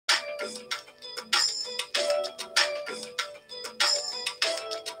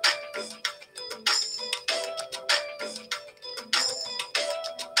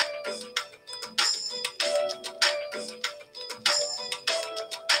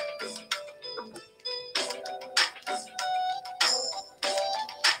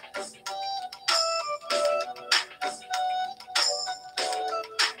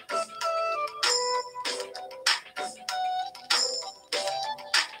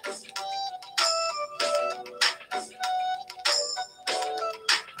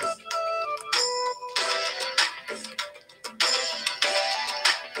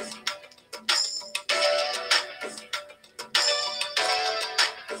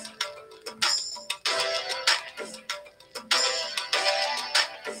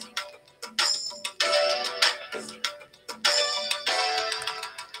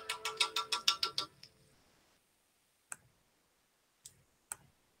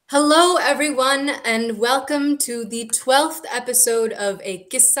Hello, everyone, and welcome to the 12th episode of A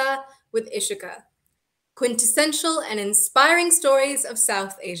QISSAA with Ishika, quintessential and inspiring stories of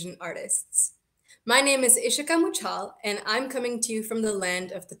South Asian artists. My name is Ishika Muchal, and I'm coming to you from the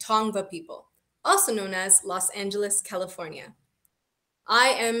land of the Tongva people, also known as Los Angeles, California. I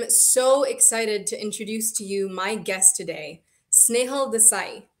am so excited to introduce to you my guest today, Snehal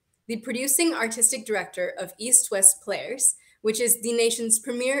Desai, the producing artistic director of East West Players, which is the nation's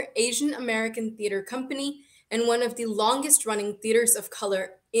premier Asian American theater company and one of the longest running theaters of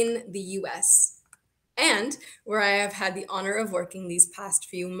color in the US, and where I have had the honor of working these past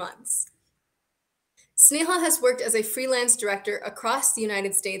few months. Snehal has worked as a freelance director across the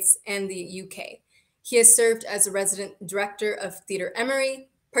United States and the UK. He has served as a resident director of Theatre Emory,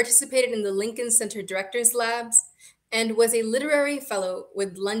 participated in the Lincoln Center Directors Labs, and was a literary fellow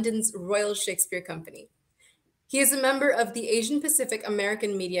with London's Royal Shakespeare Company. He is a member of the Asian Pacific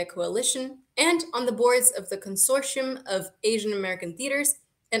American Media Coalition and on the boards of the Consortium of Asian American Theaters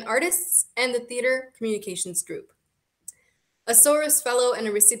and Artists and the Theater Communications Group. A Soros Fellow and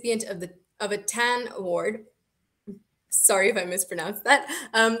a recipient of a Tanne Award, sorry if I mispronounced that,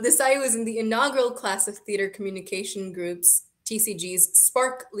 Desai was in the inaugural class of Theater Communication Group's, TCG's,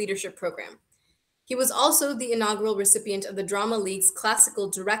 Spark Leadership Program. He was also the inaugural recipient of the Drama League's Classical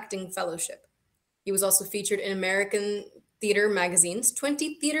Directing Fellowship. He was also featured in American Theater Magazine's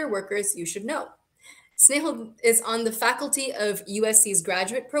 20 Theater Workers You Should Know. Snehal is on the faculty of USC's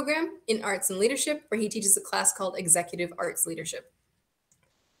graduate program in Arts and Leadership, where he teaches a class called Executive Arts Leadership.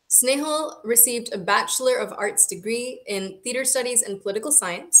 Snehal received a Bachelor of Arts degree in Theater Studies and Political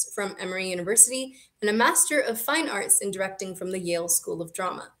Science from Emory University and a Master of Fine Arts in Directing from the Yale School of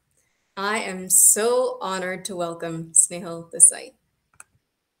Drama. I am so honored to welcome Snehal Desai.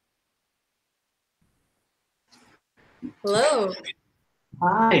 Hello.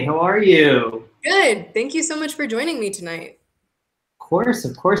 Hi, how are you? Good. Thank you so much for joining me tonight. Of course,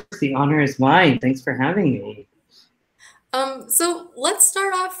 the honor is mine. Thanks for having me. So let's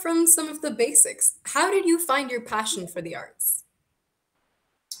start off from some of the basics. How did you find your passion for the arts?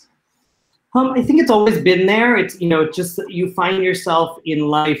 I think it's always been there. It's, just you find yourself in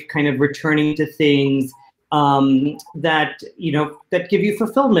life kind of returning to things that give you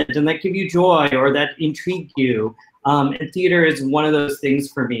fulfillment and that give you joy or that intrigue you. And theater is one of those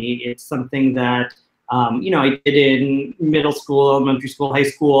things for me. It's something that, I did in middle school, elementary school, high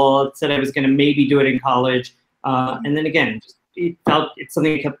school, said I was going to maybe do it in college. And then again, it's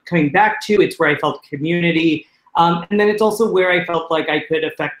something I kept coming back to. It's where I felt community. And then it's also where I felt like I could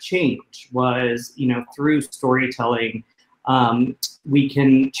affect change was, through storytelling. We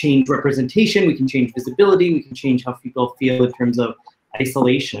can change representation, we can change visibility, we can change how people feel in terms of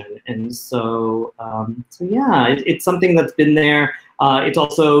isolation. And so, yeah, it's something that's been there. It's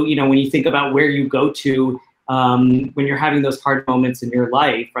also, when you think about where you go to when you're having those hard moments in your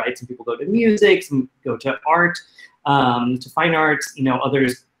life, right? Some people go to music, some go to art, to fine arts,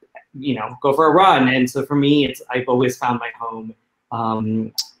 others, go for a run. And so for me, I've always found my home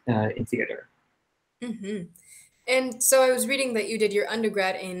in theater. Mm-hmm. And so I was reading that you did your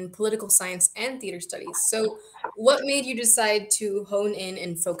undergrad in political science and theater studies. So what made you decide to hone in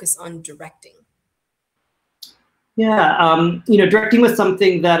and focus on directing? Yeah, directing was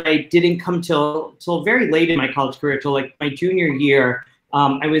something that I didn't come till very late in my college career, till like my junior year.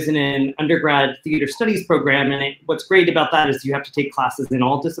 I was in an undergrad theater studies program, and what's great about that is you have to take classes in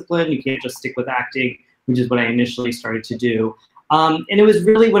all discipline. You can't just stick with acting, which is what I initially started to do. And it was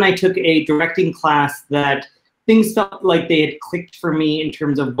really when I took a directing class that things felt like they had clicked for me in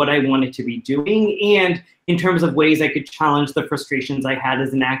terms of what I wanted to be doing and in terms of ways I could challenge the frustrations I had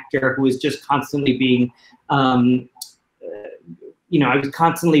as an actor who was just constantly being I was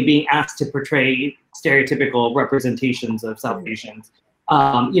constantly being asked to portray stereotypical representations of South Asians. You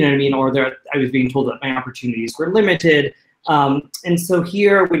know what I mean? Or I was being told that my opportunities were limited. And so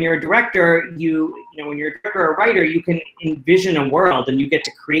here, when you're a director, when you're a director or a writer, you can envision a world and you get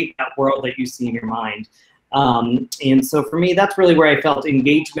to create that world that you see in your mind. And so for me, that's really where I felt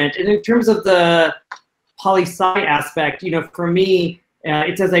engagement. And in terms of the poli-sci aspect, for me,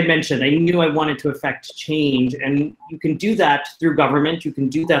 it's as I mentioned, I knew I wanted to affect change, and you can do that through government, you can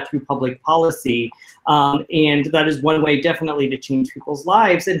do that through public policy, and that is one way definitely to change people's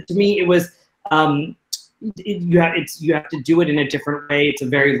lives. And to me, it was, you have to do it in a different way. It's a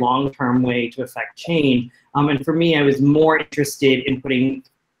very long-term way to affect change. And for me, I was more interested in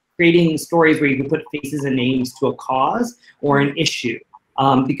creating stories where you can put faces and names to a cause or an issue,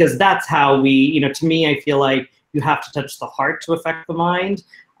 because that's how we, to me, I feel like you have to touch the heart to affect the mind,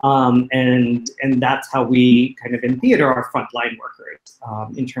 and that's how we kind of in theater are frontline workers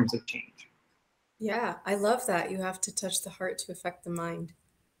in terms of change. Yeah, I love that. You have to touch the heart to affect the mind,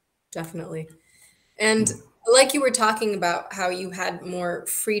 definitely. And like you were talking about how you had more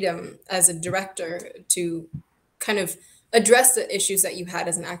freedom as a director to kind of address the issues that you had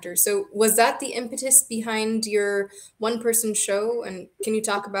as an actor. So was that the impetus behind your one-person show? And can you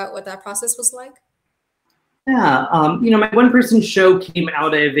talk about what that process was like? Yeah, my one-person show came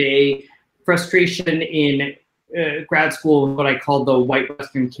out of a frustration in grad school with what I called the white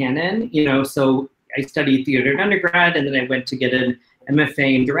Western canon. So I studied theater in undergrad, and then I went to get an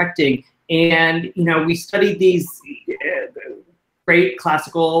MFA in directing. And, we studied these great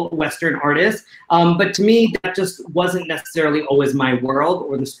classical Western artists. But to me, that just wasn't necessarily always my world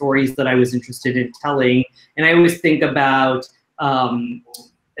or the stories that I was interested in telling. And I always think about, I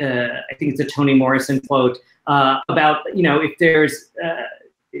think it's a Toni Morrison quote, about, if there's,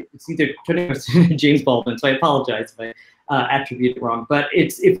 it's either Toni Morrison or James Baldwin, so I apologize if I attribute it wrong. But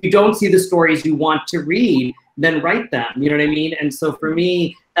it's, if you don't see the stories you want to read, then write them, you know what I mean? And so for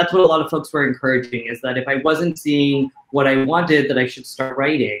me, that's what a lot of folks were encouraging, is that if I wasn't seeing what I wanted, that I should start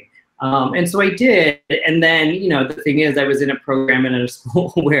writing. And so I did. And then, the thing is, I was in a program and in a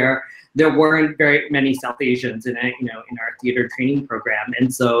school where there weren't very many South Asians in in our theater training program.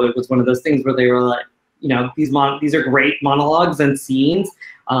 And so it was one of those things where they were like, these are great monologues and scenes.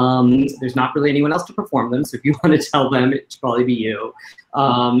 There's not really anyone else to perform them. So if you want to tell them, it should probably be you.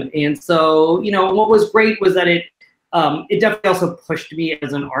 And so, what was great was that it definitely also pushed me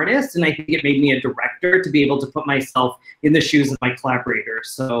as an artist, and I think it made me a director to be able to put myself in the shoes of my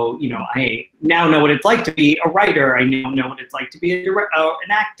collaborators. So, I now know what it's like to be a writer. I now know what it's like to be an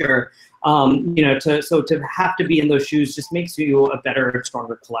actor. To have to be in those shoes just makes you a better,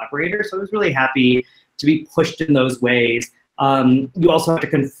 stronger collaborator. So I was really happy to be pushed in those ways. You also have to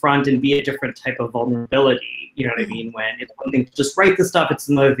confront and be a different type of vulnerability. You know what I mean? When it's one thing to just write the stuff, it's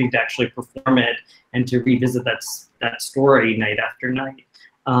another thing to actually perform it and to revisit that story night after night.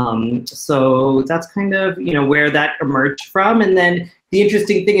 So that's kind of, where that emerged from. And then the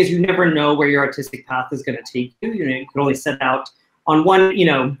interesting thing is you never know where your artistic path is going to take you. You can only set out on one,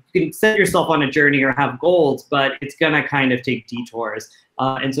 you can set yourself on a journey or have goals, but it's going to kind of take detours.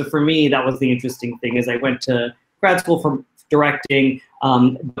 And so for me, that was the interesting thing, is I went to grad school for directing,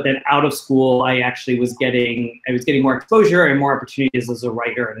 but then out of school, I actually was getting more exposure and more opportunities as a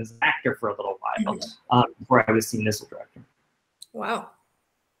writer and as an actor for a little while, before I was seen as a director. Wow.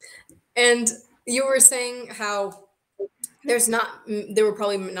 And you were saying how there were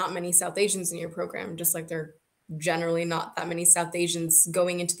probably not many South Asians in your program, just like there generally not that many South Asians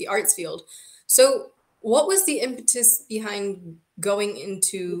going into the arts field. So what was the impetus behind going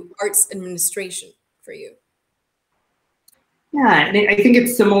into arts administration for you? Yeah, and I think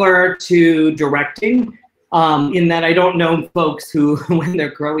it's similar to directing, in that I don't know folks who, when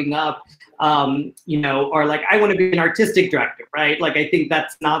they're growing up, are like, I want to be an artistic director, right? Like, I think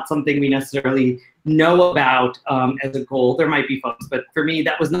that's not something we necessarily know about as a goal. There might be folks, but for me,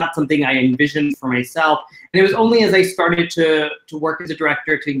 that was not something I envisioned for myself. And it was only as I started to work as a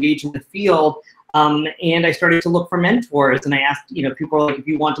director, to engage in the field, and I started to look for mentors. And I asked, people were like, if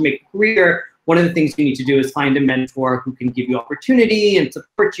you want to make a career, one of the things you need to do is find a mentor who can give you opportunity and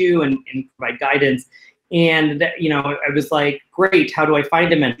support you and provide guidance. And, I was like, great, how do I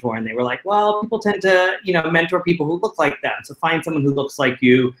find a mentor? And they were like, well, people tend to, mentor people who look like them. So find someone who looks like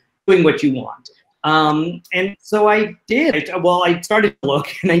you doing what you want. And so I did. I started to look,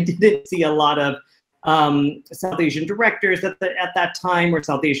 and I didn't see a lot of South Asian directors at that time, or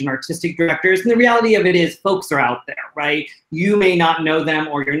South Asian artistic directors. And the reality of it is, folks are out there, right? You may not know them,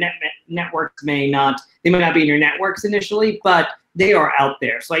 or your networks may not be in your networks initially, but they are out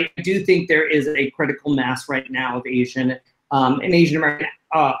there. So I do think there is a critical mass right now of Asian and Asian American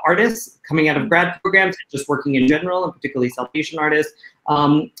artists coming out of grad programs, just working in general, and particularly South Asian artists.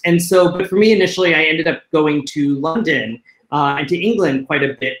 And so, but for me initially, I ended up going to London and to England quite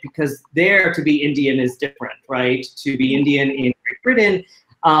a bit, because there to be Indian is different, right? To be Indian in Great Britain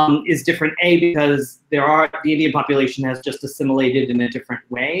is different, because the Indian population has just assimilated in a different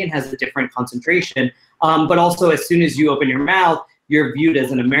way and has a different concentration. But also, as soon as you open your mouth, you're viewed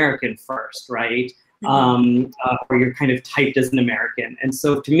as an American first, right? Or you're kind of typed as an American. And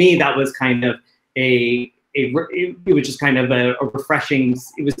so to me, that was kind of it was just kind of a refreshing,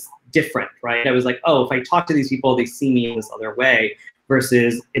 it was different, right? I was like, oh, if I talk to these people, they see me in this other way,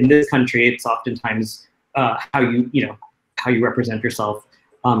 versus in this country, it's oftentimes how you represent yourself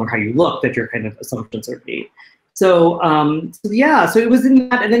or how you look that your kind of assumptions are made. So yeah, so it was in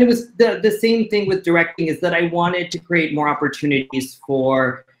that, and then it was the same thing with directing, is that I wanted to create more opportunities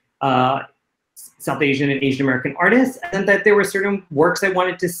for South Asian and Asian American artists, and that there were certain works I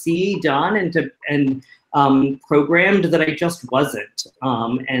wanted to see done and programmed that I just wasn't.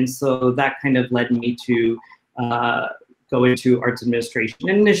 And so that kind of led me to go into arts administration.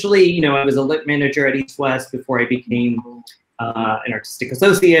 And initially, I was a lit manager at East West before I became an artistic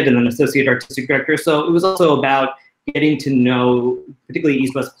associate and then associate artistic director. So it was also about getting to know particularly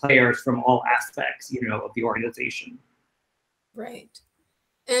East West players from all aspects, of the organization. Right.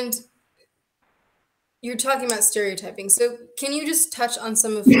 And you're talking about stereotyping. So can you just touch on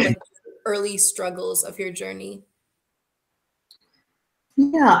some of the early struggles of your journey?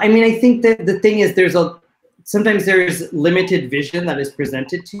 Yeah, I mean, I think that the thing is sometimes there's limited vision that is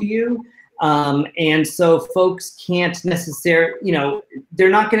presented to you. And so folks can't necessarily,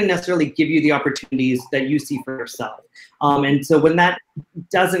 they're not going to necessarily give you the opportunities that you see for yourself. And so when that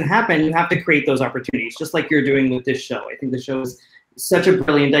doesn't happen, you have to create those opportunities, just like you're doing with this show. I think the show is such a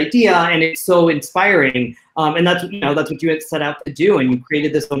brilliant idea, and it's so inspiring. And that's what you had set out to do, and you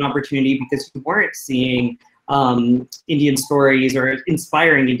created this own opportunity because you weren't seeing Indian stories or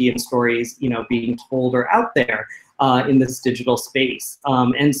inspiring Indian stories, being told or out there in this digital space.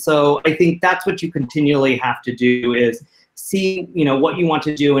 And so I think that's what you continually have to do, is see, what you want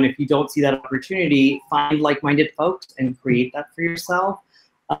to do, and if you don't see that opportunity, find like-minded folks and create that for yourself,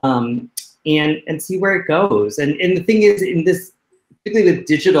 and see where it goes. And the thing is, in this, particularly with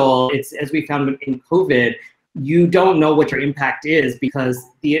digital, it's, as we found in COVID, you don't know what your impact is, because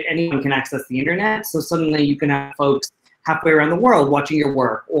anyone can access the internet. So suddenly you can have folks halfway around the world watching your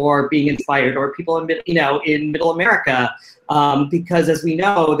work, or being inspired, or people in Middle America, because as we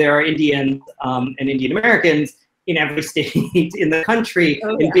know, there are Indians and Indian Americans in every state in the country,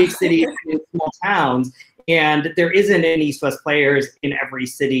 in big cities, and in small towns. And there isn't any East West players in every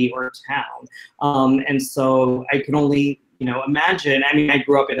city or town. And so I can only imagine. I mean, I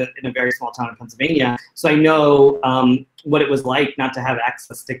grew up in a very small town in Pennsylvania, so I know what it was like not to have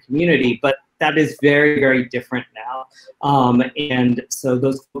access to community, but that is very, very different now. And so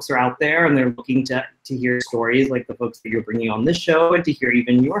those folks are out there, and they're looking to hear stories like the folks that you're bringing on this show, and to hear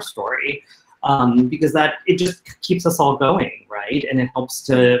even your story, because it just keeps us all going, right? And it helps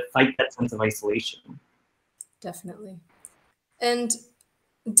to fight that sense of isolation. Definitely. And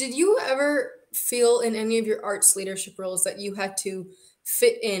did you ever feel in any of your arts leadership roles that you had to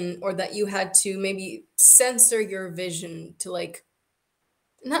fit in, or that you had to maybe censor your vision to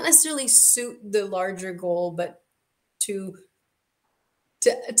not necessarily suit the larger goal, but to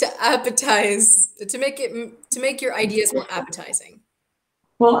appetize, to make your ideas more appetizing?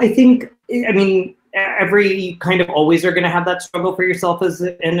 Well, I think, every kind of always are going to have that struggle for yourself as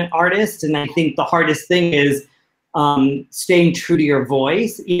an artist. And I think the hardest thing is staying true to your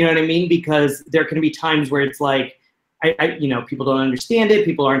voice, you know what I mean? Because there can be times where it's like, people don't understand it,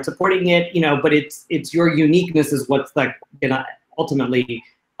 people aren't supporting it, but it's your uniqueness is what's gonna ultimately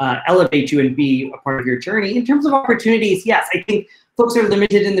elevate you and be a part of your journey. In terms of opportunities, yes, I think folks are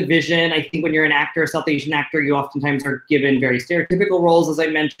limited in the vision. I think when you're an actor, a South Asian actor, you oftentimes are given very stereotypical roles, as I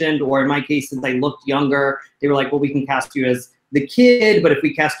mentioned, or in my case, since I looked younger, they were like, well, we can cast you as the kid, but if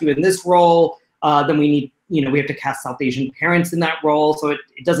we cast you in this role, then we need, we have to cast South Asian parents in that role. So it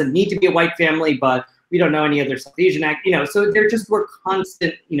doesn't need to be a white family, but we don't know any other South Asian act, so there just were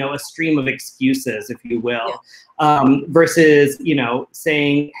constant, a stream of excuses, if you will, versus,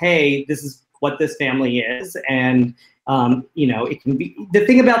 saying, hey, this is what this family is. And, it can be, the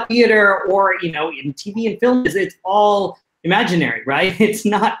thing about theater or, in TV and film is it's all imaginary, right? It's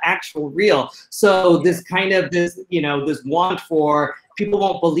not actual real. So this kind of this want for, people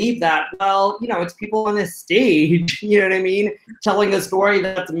won't believe that. Well, it's people on this stage, you know what I mean, telling a story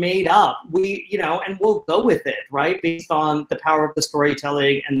that's made up. And we'll go with it, right? Based on the power of the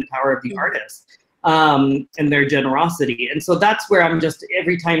storytelling and the power of the artist. and their generosity. And so that's where I'm just,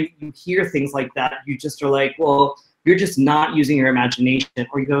 every time you hear things like that, you just are like, well, you're just not using your imagination,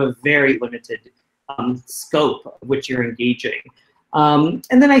 or you have a very limited scope of which you're engaging. And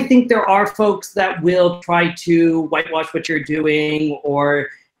then I think there are folks that will try to whitewash what you're doing, or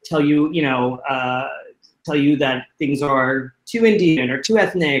tell you, tell you that things are too Indian or too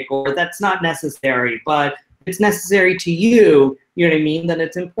ethnic, or that's not necessary. But if it's necessary to you, you know what I mean, then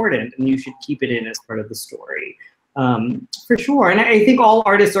it's important, and you should keep it in as part of the story. For sure. And I think all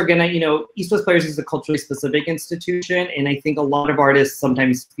artists are gonna, East West Players is a culturally specific institution, and I think a lot of artists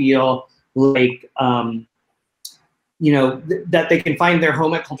sometimes feel like, that they can find their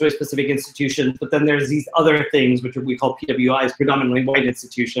home at culturally specific institutions, but then there's these other things, which we call PWIs, predominantly white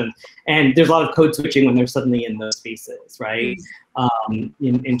institutions, and there's a lot of code switching when they're suddenly in those spaces, right?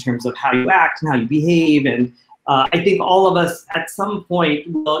 In terms of how you act and how you behave. And I think all of us at some point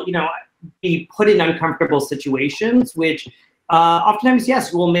will, be put in uncomfortable situations, which oftentimes,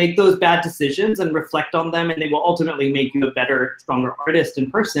 yes, will make those bad decisions and reflect on them, and they will ultimately make you a better, stronger artist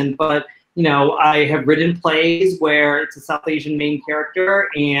in person. But I have written plays where it's a South Asian main character,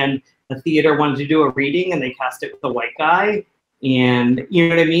 and the theater wanted to do a reading, and they cast it with a white guy, and you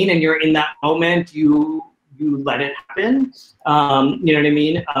know what I mean. And you're in that moment, you let it happen, you know what I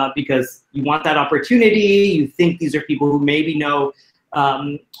mean, because you want that opportunity. You think these are people who maybe know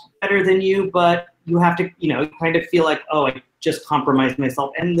better than you, but you have to, you kind of feel like, oh, I just compromised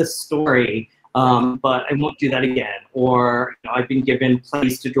myself and the story. But I won't do that again. Or I've been given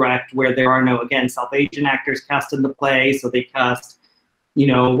plays to direct where there are no, again, South Asian actors cast in the play, so they cast,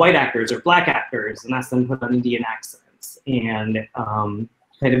 white actors or black actors and ask them to put on Indian accents, and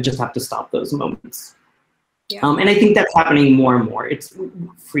kind of just have to stop those moments. Yeah. And I think that's happening more and more. It's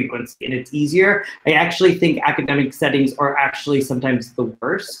frequency, and it's easier. I actually think academic settings are actually sometimes the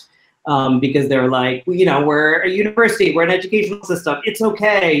worst. Because they're like, we're a university, we're an educational system, it's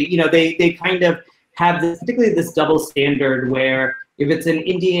okay. They kind of have this, particularly this double standard, where if it's an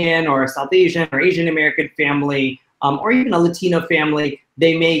Indian or a South Asian or Asian American family, or even a Latino family,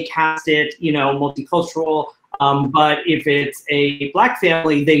 they may cast it, multicultural. But if it's a Black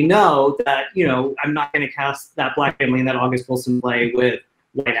family, they know that, I'm not going to cast that Black family in that August Wilson play with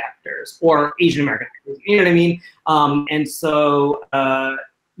white actors or Asian American actors. You know what I mean? And so,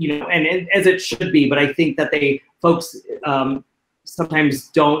 and as it should be, but I think that folks sometimes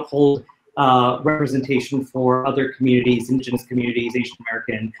don't hold representation for other communities, Indigenous communities, Asian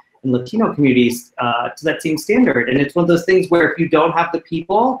American and Latino communities to that same standard. And it's one of those things where if you don't have the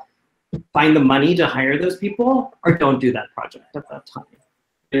people, find the money to hire those people, or don't do that project at that time.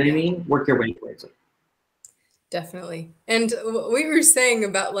 You know what I mean? Work your way towards it. Definitely. And what we were saying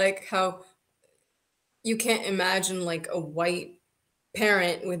about like how you can't imagine like a white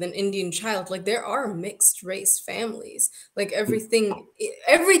parent with an Indian child, like there are mixed race families, like everything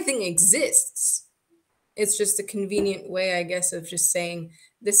exists. It's just a convenient way, I guess, of just saying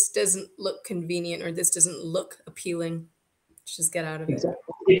this doesn't look convenient or this doesn't look appealing. Just get out of it. Exactly.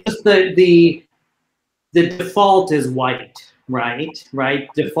 It's just the default is white, right?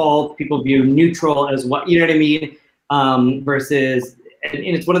 Default, people view neutral as what, you know what I mean? Versus, and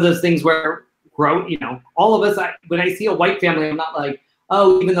it's one of those things where all of us, when I see a white family, I'm not like,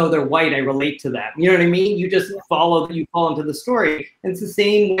 oh, even though they're white, I relate to them. You know what I mean? You just you fall into the story. And it's the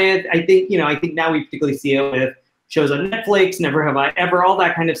same with, I think now we particularly see it with shows on Netflix, Never Have I Ever, all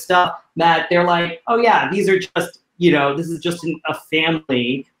that kind of stuff, that they're like, oh yeah, these are just, this is just a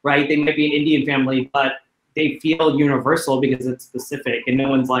family, right? They might be an Indian family, but they feel universal because it's specific. And no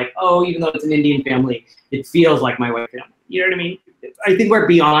one's like, oh, even though it's an Indian family, it feels like my white family. You know what I mean? I think we're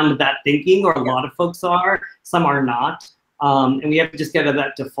beyond that thinking, or a lot of folks are, some are not. And we have to just get to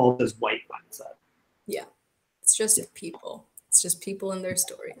that default as white mindset. Yeah, it's just people. It's just people and their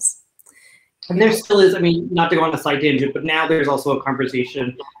stories. And there still is, not to go on a side tangent, but now there's also a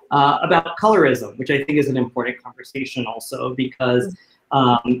conversation about colorism, which I think is an important conversation also, because,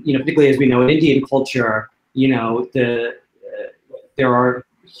 particularly as we know in Indian culture, there are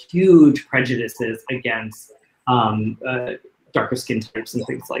huge prejudices against darker skin types and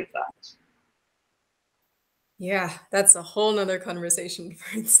things like that. Yeah, that's a whole nother conversation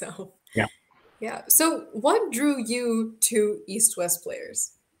for itself. Yeah. Yeah. So what drew you to East West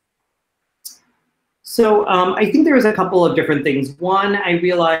Players? So I think there was a couple of different things. One, I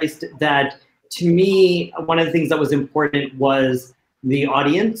realized that to me, one of the things that was important was the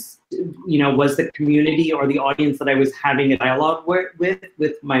audience, was the community or the audience that I was having a dialogue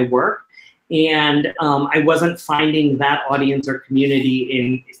with my work. And I wasn't finding that audience or community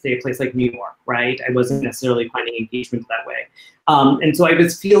in, say, a place like New York, right? I wasn't necessarily finding engagement that way. And so I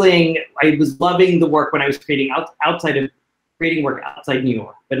was loving the work when I was creating creating work outside New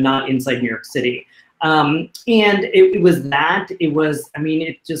York, but not inside New York City. And it was,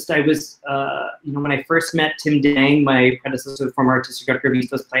 when I first met Tim Dang, my predecessor, former artistic director of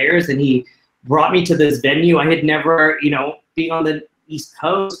East West Players, and he brought me to this venue. I had never, being on the East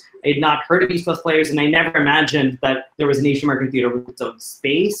Coast, I had not heard of East West Players, and I never imagined that there was an Asian American theater with its own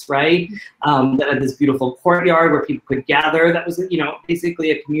space, right? That had this beautiful courtyard where people could gather. That was,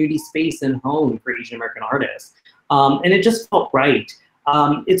 basically a community space and home for Asian American artists. And it just felt right.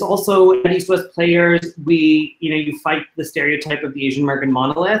 It's also at East West Players, you fight the stereotype of the Asian American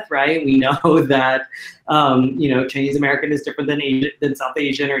monolith, right? We know that, Chinese American is different than South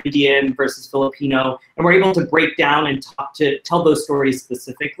Asian or Indian versus Filipino, and we're able to break down and tell those stories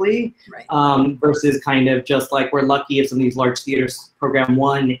specifically, right. Versus kind of just like we're lucky if some of these large theaters program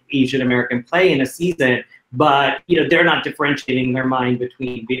one Asian American play in a season, but they're not differentiating their mind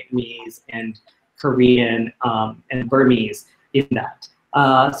between Vietnamese and Korean and Burmese in that.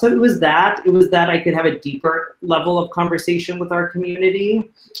 So it was that I could have a deeper level of conversation with our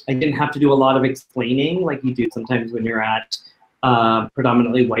community. I didn't have to do a lot of explaining like you do sometimes when you're at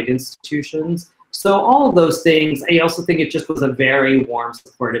predominantly white institutions. So all of those things, I also think it just was a very warm,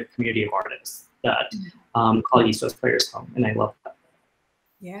 supportive community of artists that call East West Players home, and I love that.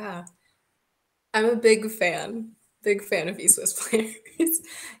 Yeah, I'm a big fan of East West Players.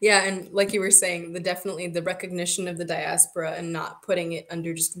 Yeah, and like you were saying, definitely the recognition of the diaspora and not putting it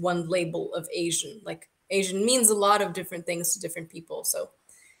under just one label of Asian. Like Asian means a lot of different things to different people. So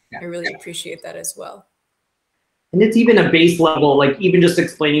yeah. I really appreciate that as well. And it's even a base level, like even just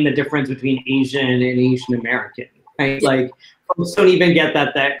explaining the difference between Asian and Asian American, right? Yeah. Like folks don't even get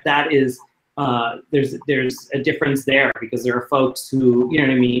that is, there's a difference there because there are folks who,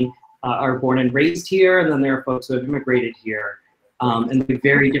 are born and raised here, and then there are folks who have immigrated here, and they're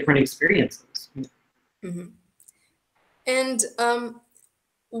very different experiences. Mm-hmm. And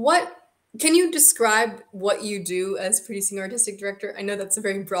can you describe what you do as producing artistic director? I know that's a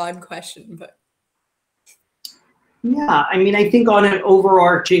very broad question, but. Yeah, I think on an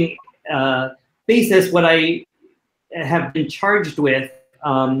overarching basis, what I have been charged with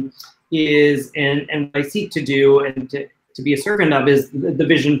is, and what I seek to do and to be a servant of is the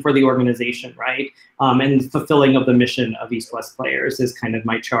vision for the organization, right? And fulfilling of the mission of East West Players is kind of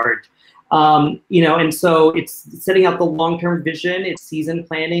my charge. And so it's setting out the long-term vision, it's season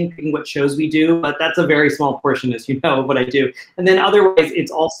planning, picking what shows we do, but that's a very small portion, as you know, of what I do. And then otherwise,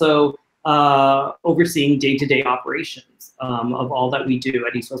 it's also overseeing day-to-day operations of all that we do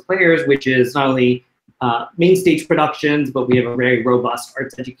at East West Players, which is not only main stage productions, but we have a very robust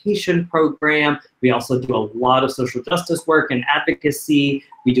arts education program. We also do a lot of social justice work and advocacy.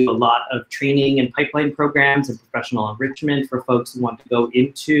 We do a lot of training and pipeline programs and professional enrichment for folks who want to go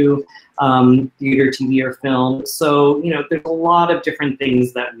into theater, TV, or film. So, there's a lot of different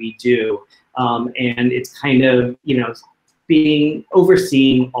things that we do. And it's kind of,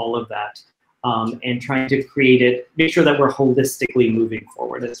 overseeing all of that and trying to make sure that we're holistically moving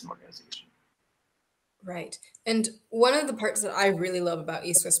forward as an organization. Right. And one of the parts that I really love about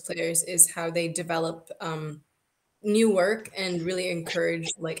East West Players is how they develop new work and really encourage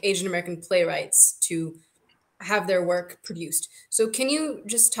like Asian American playwrights to have their work produced. So can you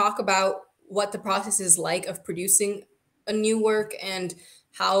just talk about what the process is like of producing a new work and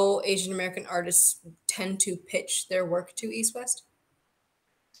how Asian American artists tend to pitch their work to East West?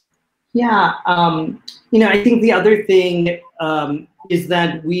 Yeah, I think the other thing is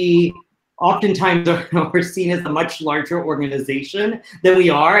that we oftentimes we're seen as a much larger organization than we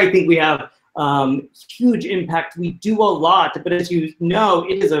are. I think we have huge impact. We do a lot, but as you know,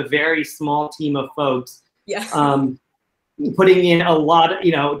 it is a very small team of folks. Yeah. Putting in a lot,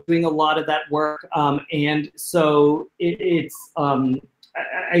 doing a lot of that work. And so I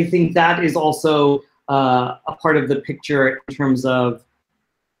think that is also a part of the picture in terms of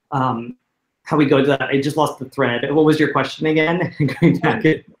how we go to that. I just lost the thread. What was your question again? Going back.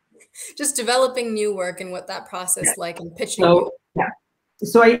 Just developing new work and what that process like and pitching.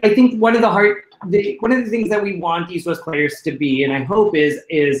 So I think one of the things that we want East West Players to be, and I hope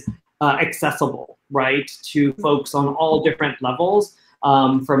is accessible, right, to folks on all different levels,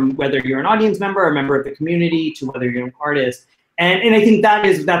 from whether you're an audience member, a member of the community, to whether you're an artist. And I think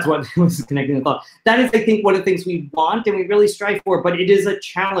that's what was connecting the thought. That is, I think, one of the things we want and we really strive for, but it is a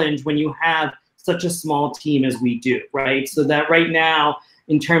challenge when you have such a small team as we do, right? So that right now,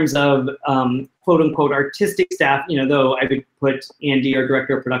 in terms of quote unquote artistic staff, though I would put Andy, our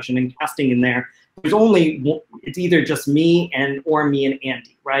director of production and casting, in there, it's either just me or me and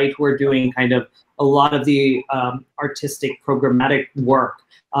Andy, right? Who are doing kind of a lot of the artistic programmatic work.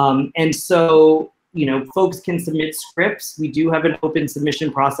 And so, folks can submit scripts. We do have an open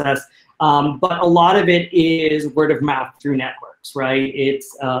submission process, but a lot of it is word of mouth through networks, right?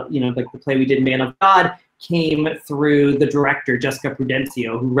 It's, like the play we did, Man of God, came through the director, Jessica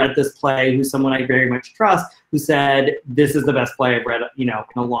Prudencio, who read this play, who's someone I very much trust, who said, this is the best play I've read, in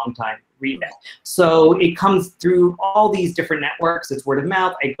a long time. Read it. So it comes through all these different networks. It's word of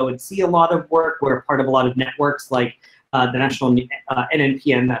mouth. I go and see a lot of work. We're part of a lot of networks like the National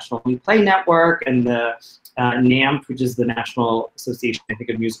NNPN, National New Play Network, and the NAMP, which is the National Association, I think,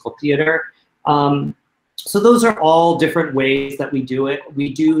 of Musical Theater. So those are all different ways that we do it.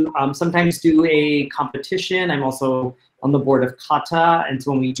 We do sometimes do a competition. I'm also on the board of CAATA, and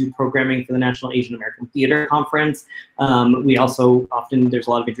so when we do programming for the National Asian American Theater Conference, we also there's a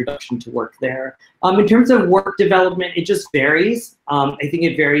lot of introduction to work there. In terms of work development, it just varies. I think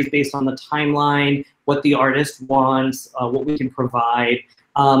it varies based on the timeline, what the artist wants, what we can provide.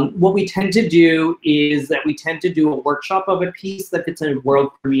 What we tend to do is that we tend to do a workshop of a piece that it's a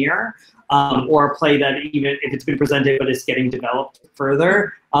world premiere, or a play that even if it's been presented but is getting developed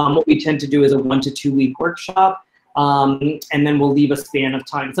further. What we tend to do is a 1 to 2 week workshop. And then we'll leave a span of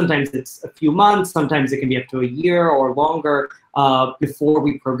time. Sometimes it's a few months, sometimes it can be up to a year or longer before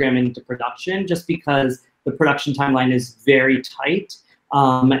we program into production, just because the production timeline is very tight.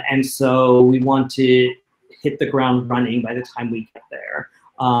 And so we want to hit the ground running by the time we get there.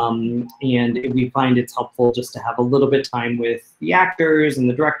 And we find it's helpful just to have a little bit of time with the actors and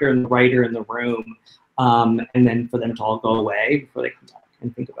the director and the writer in the room, and then for them to all go away before they come back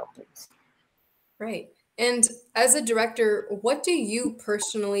and think about things. Right. And as a director, what do you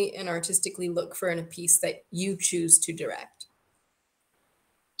personally and artistically look for in a piece that you choose to direct?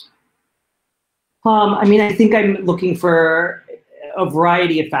 I think I'm looking for a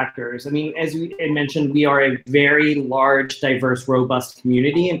variety of factors. As I mentioned, we are a very large, diverse, robust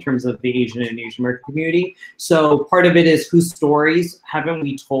community in terms of the Asian and Asian American community. So part of it is whose stories haven't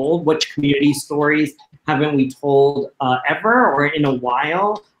we told? Which community stories haven't we told ever or in a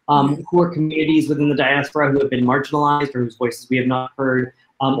while? Who are communities within the diaspora who have been marginalized or whose voices we have not heard,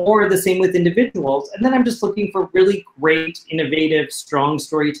 or the same with individuals. And then I'm just looking for really great, innovative, strong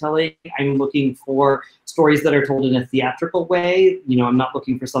storytelling. I'm looking for stories that are told in a theatrical way. I'm not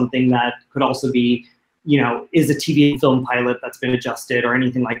looking for something that could also be, is a TV film pilot that's been adjusted or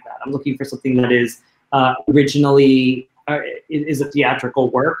anything like that. I'm looking for something that is originally is a theatrical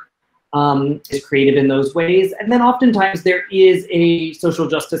work. Is creative in those ways. And then oftentimes there is a social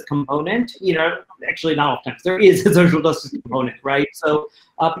justice component, actually not oftentimes, there is a social justice component, right? So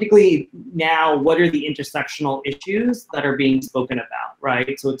particularly now, what are the intersectional issues that are being spoken about,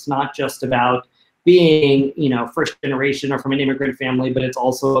 right? So it's not just about being, first generation or from an immigrant family, but it's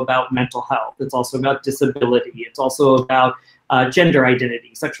also about mental health. It's also about disability. It's also about gender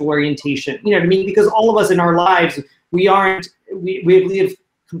identity, sexual orientation, because all of us in our lives, we live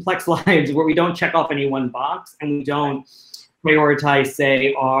complex lives where we don't check off any one box and we don't prioritize,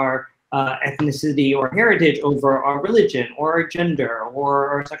 say, our ethnicity or heritage over our religion or our gender or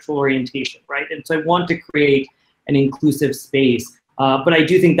our sexual orientation, right? And so I want to create an inclusive space. But I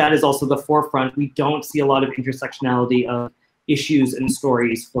do think that is also the forefront. We don't see a lot of intersectionality of issues and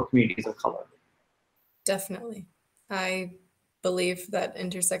stories for communities of color. Definitely. I believe that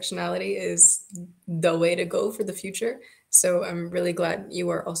intersectionality is the way to go for the future. So I'm really glad you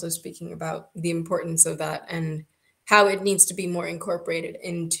are also speaking about the importance of that and how it needs to be more incorporated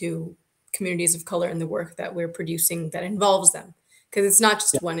into communities of color and the work that we're producing that involves them. Because it's not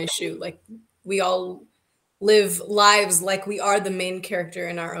just one issue. Like, we all live lives like we are the main character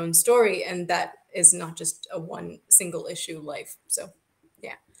in our own story, and that is not just a one single issue life. So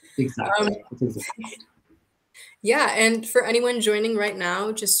yeah. Exactly. Yeah, and for anyone joining right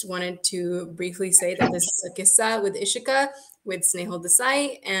now, just wanted to briefly say that this is A QISSAA with Ishika with Snehal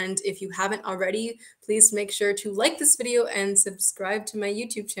Desai. And if you haven't already, please make sure to like this video and subscribe to my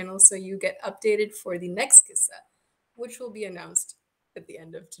YouTube channel so you get updated for the next QISSAA, which will be announced at the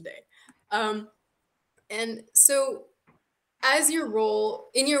end of today. And so in your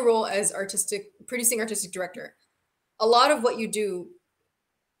role as producing artistic director, a lot of what you do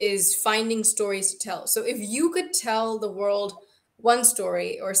is finding stories to tell. So if you could tell the world one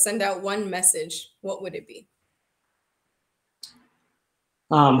story or send out one message, what would it be?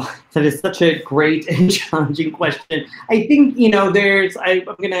 That is such a great and challenging question. I think, I'm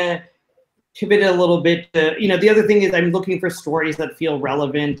gonna pivot a little bit to, the other thing is I'm looking for stories that feel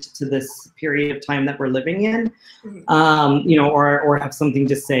relevant to this period of time that we're living in, or have something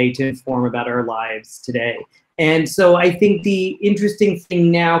to say to inform about our lives today. And so I think the interesting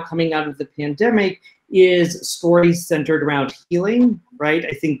thing now coming out of the pandemic is stories centered around healing, right?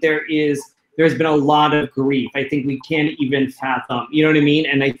 I think there's been a lot of grief. I think we can't even fathom, you know what I mean?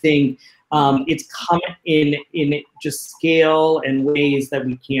 And I think it's come in just scale and ways that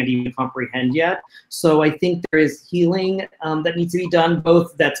we can't even comprehend yet. So I think there is healing that needs to be done,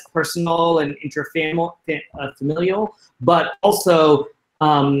 both that's personal and familial, but also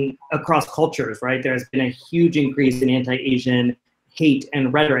across cultures, right? There's been a huge increase in anti-Asian hate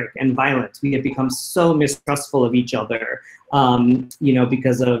and rhetoric and violence. We have become so mistrustful of each other,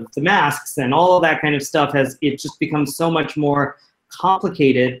 because of the masks and all of that kind of stuff. It just become so much more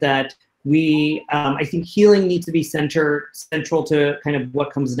complicated that I think healing needs to be central to kind of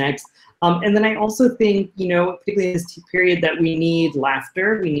what comes next. And then I also think, particularly in this period, that we need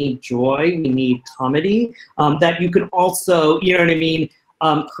laughter, we need joy, we need comedy, that you can also,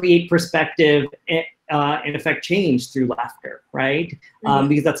 create perspective and affect change through laughter, right?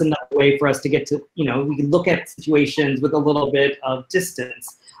 Because that's another way for us to get to, we can look at situations with a little bit of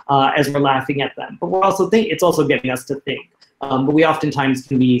distance as we're laughing at them. But it's also getting us to think. But we oftentimes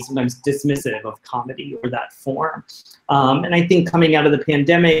can be sometimes dismissive of comedy or that form. And I think coming out of the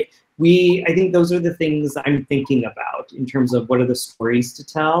pandemic, I think those are the things I'm thinking about in terms of what are the stories to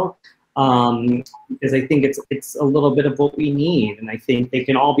tell. Because I think it's a little bit of what we need, and I think they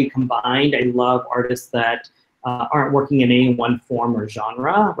can all be combined. I love artists that aren't working in any one form or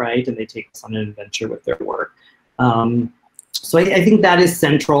genre, right? And they take us on an adventure with their work. So I think that is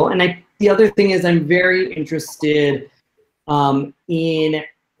central. And the other thing is I'm very interested in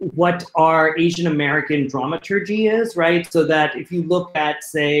what our Asian American dramaturgy is, right? So that if you look at,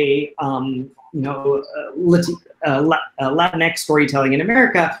 say, Latinx storytelling in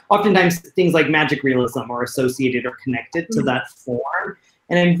America, oftentimes things like magic realism are associated or connected to that form.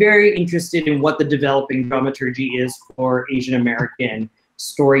 And I'm very interested in what the developing dramaturgy is for Asian American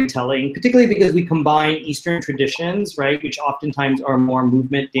storytelling, particularly because we combine Eastern traditions, right, which oftentimes are more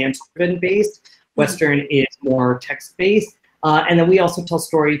movement dance-driven based. Western is more text-based. And then we also tell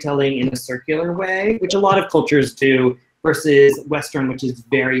storytelling in a circular way, which a lot of cultures do, versus Western, which is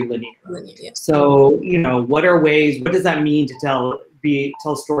very linear. So, what does that mean to tell a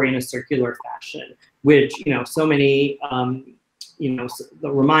story in a circular fashion, which, so many, the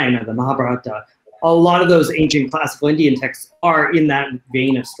Ramayana, the Mahabharata, a lot of those ancient classical Indian texts are in that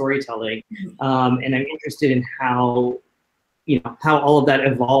vein of storytelling. And I'm interested in how all of that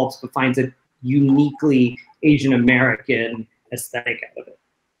evolves, but finds a uniquely Asian American aesthetic out of it.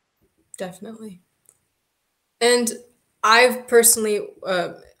 Definitely. And I've personally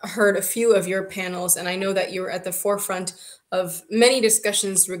heard a few of your panels, and I know that you're at the forefront of many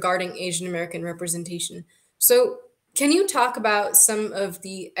discussions regarding Asian American representation. So can you talk about some of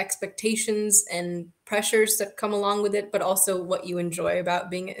the expectations and pressures that come along with it, but also what you enjoy about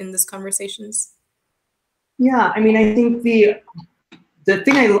being in these conversations? Yeah, I mean, I think the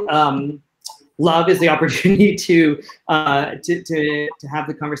thing I love is the opportunity to have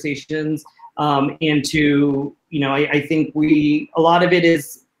the conversations, and to, I think a lot of it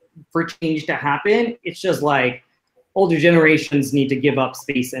is for change to happen. It's just like older generations need to give up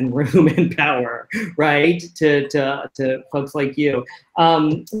space and room and power, right, to folks like you.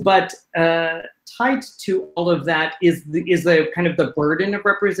 But tied to all of that is the kind of the burden of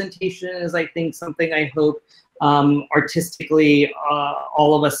representation, is I think something I hope artistically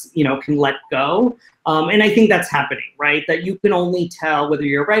all of us can let go. And I think that's happening, right? That you can only tell, whether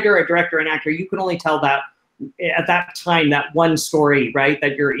you're a writer, a director, an actor, you can only tell that at that time, that one story, right,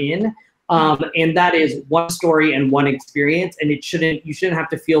 that you're in. And that is one story and one experience, and you shouldn't have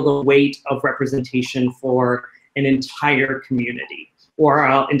to feel the weight of representation for an entire community or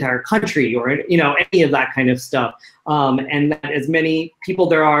an entire country, or any of that kind of stuff. And that as many people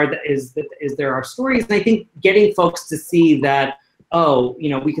there are as there are stories, and I think getting folks to see that,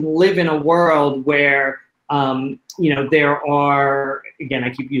 we can live in a world where there are, again, I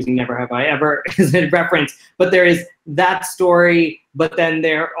keep using Never Have I Ever as a reference, but there is that story, but then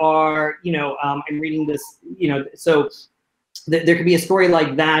there are, I'm reading this, so there could be a story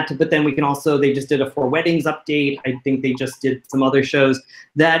like that, but then we can also, they just did a For Weddings update. I think they just did some other shows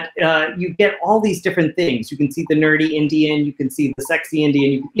that you get all these different things. You can see the nerdy Indian, you can see the sexy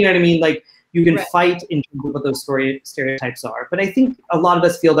Indian, you know what I mean? Like, you can fight in terms of what those stereotypes are. But I think a lot of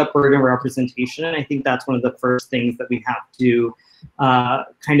us feel that burden of representation, and I think that's one of the first things that we have to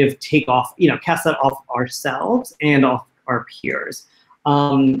kind of take off, cast that off ourselves and off our peers.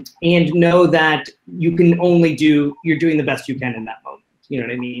 and know that you can only you're doing the best you can in that moment. You know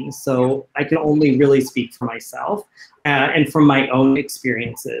what I mean? So I can only really speak for myself and from my own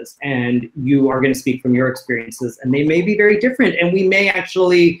experiences. And you are going to speak from your experiences, and they may be very different. And we may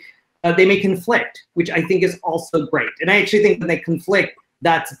actually, they may conflict, which I think is also great. And I actually think when they conflict,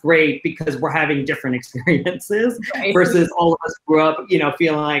 that's great because we're having different experiences versus all of us grew up, you know,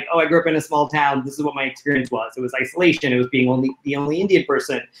 feeling like, oh, I grew up in a small town. This is what my experience was. It was isolation. It was being the only Indian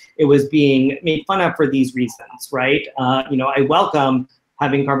person. It was being made fun of for these reasons, right? You know, I welcome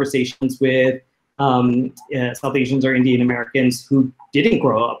having conversations with South Asians or Indian Americans who didn't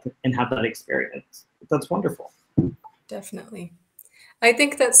grow up and have that experience. That's wonderful. Definitely. I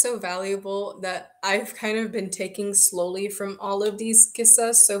think that's so valuable that I've kind of been taking slowly from all of these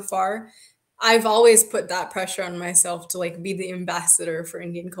QISSAAs so far. I've always put that pressure on myself to like be the ambassador for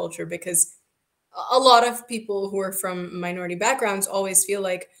Indian culture, because a lot of people who are from minority backgrounds always feel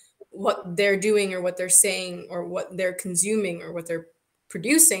like what they're doing or what they're saying or what they're consuming or what they're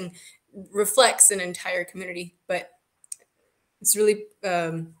producing reflects an entire community. But it's really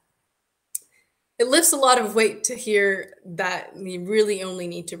it lifts a lot of weight to hear that you really only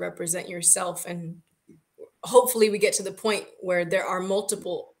need to represent yourself, and hopefully we get to the point where there are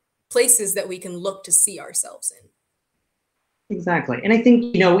multiple places that we can look to see ourselves in. Exactly. And I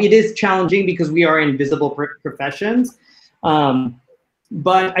think, you know, it is challenging because we are in visible professions.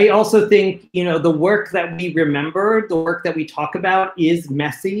 But I also think, you know, the work that we remember, the work that we talk about is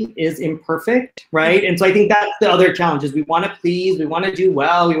messy, is imperfect, right? And so I think that's the other challenge is we want to please, we want to do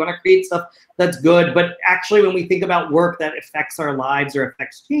well, we want to create stuff that's good. But actually, when we think about work that affects our lives or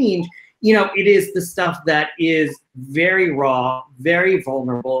affects change, you know, it is the stuff that is very raw, very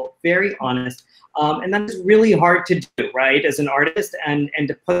vulnerable, very honest. And that is really hard to do, right, as an artist, and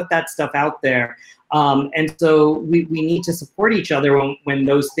to put that stuff out there. And so we need to support each other when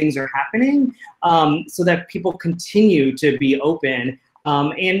those things are happening, so that people continue to be open.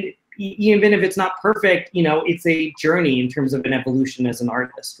 And even if it's not perfect, you know, it's a journey in terms of an evolution as an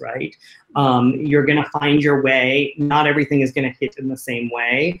artist, right? You're going to find your way. Not everything is going to hit in the same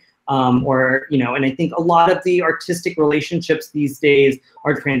way. Or, you know, and I think a lot of the artistic relationships these days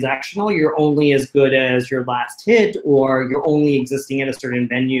are transactional. You're only as good as your last hit, or you're only existing at a certain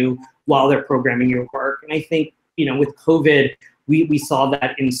venue while they're programming your work. And I think, you know, with COVID, we saw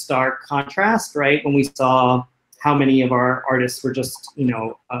that in stark contrast, right? When we saw how many of our artists were just, you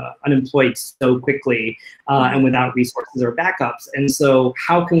know, unemployed so quickly and without resources or backups. And so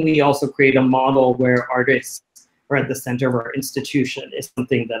how can we also create a model where artists are at the center of our institution is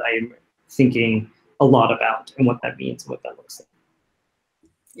something that I'm thinking a lot about, and what that means and what that looks like.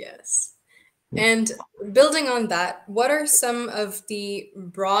 Yes. And building on that, what are some of the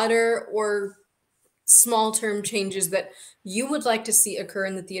broader or small term changes that you would like to see occur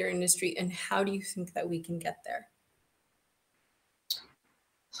in the theater industry, and how do you think that we can get there?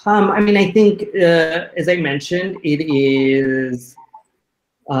 I mean, I think, as I mentioned, it is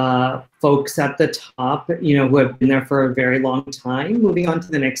folks at the top, you know, who have been there for a very long time, moving on to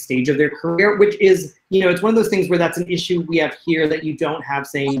the next stage of their career, which is, you know, it's one of those things where that's an issue we have here that you don't have,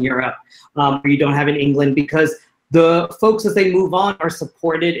 say, in Europe, or you don't have in England, because the folks, as they move on, are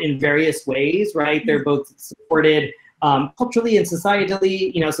supported in various ways, right? They're both supported culturally and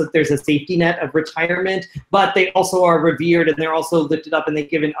societally, you know, so there's a safety net of retirement, but they also are revered and they're also lifted up and they're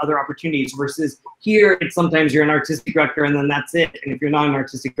given other opportunities, versus here, it's sometimes you're an artistic director and then that's it. And if you're not an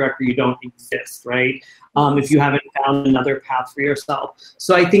artistic director, you don't exist, right? If you haven't found another path for yourself.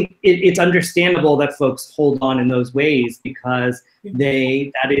 So I think it's understandable that folks hold on in those ways, because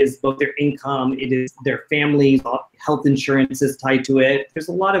that is both their income, it is their families, health insurance is tied to it. There's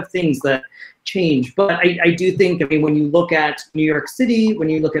a lot of things that change. But I do think, I mean, when you look at New York City, when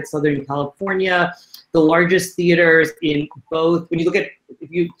you look at Southern California, the largest theaters in both, when you look at,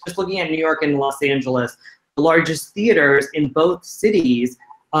 if you just looking at New York and Los Angeles, the largest theaters in both cities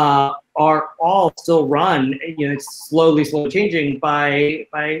are all still run, you know, it's slowly changing by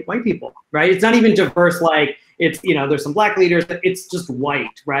white people, right? It's not even diverse, like it's, you know, there's some black leaders, but it's just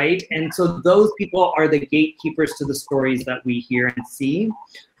white, right? And so those people are the gatekeepers to the stories that we hear and see.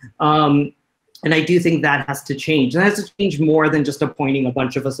 And I do think that has to change. And it has to change more than just appointing a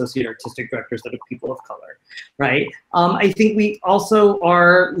bunch of associate artistic directors that are people of color, right? I think we also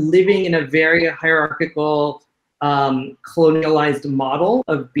are living in a very hierarchical, colonialized model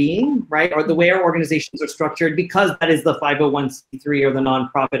of being, right? Or the way our organizations are structured, because that is the 501c3 or the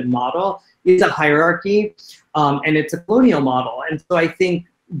nonprofit model, is a hierarchy, and it's a colonial model. And so I think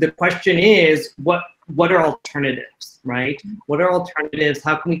the question is, what are alternatives, right? What are alternatives?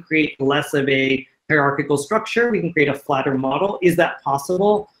 How can we create less of a hierarchical structure. We can create a flatter model. Is that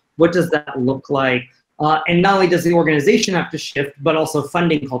possible? What does that look like? And not only does the organization have to shift, but also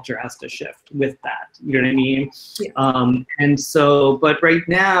funding culture has to shift with that. You know what I mean? Yeah. And so, but right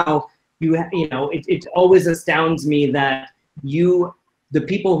now, it always astounds me that the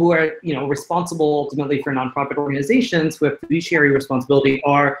people who are, responsible ultimately for nonprofit organizations who have fiduciary responsibility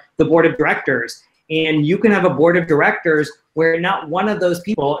are the board of directors. And you can have a board of directors where not one of those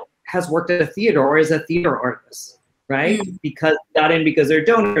people has worked at a theater or is a theater artist, right? Because got in because they're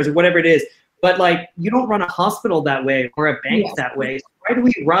donors or whatever it is. But like, you don't run a hospital that way or a bank that way. So why do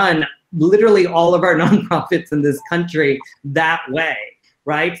we run literally all of our nonprofits in this country that way,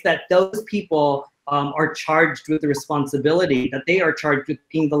 right? That those people are charged with the responsibility, that they are charged with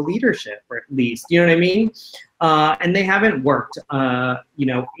being the leadership, or at least, you know what I mean? And they haven't worked,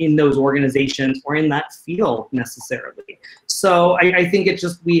 in those organizations or in that field necessarily. So I think it's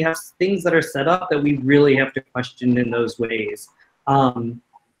just, we have things that are set up that we really have to question in those ways. And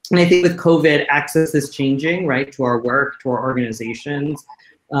I think with COVID, access is changing, right, to our work, to our organizations,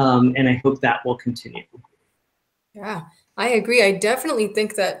 and I hope that will continue. Yeah, I agree. I definitely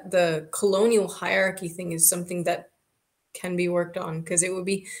think that the colonial hierarchy thing is something that can be worked on, because it would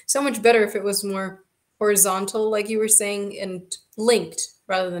be so much better if it was more horizontal, like you were saying, and linked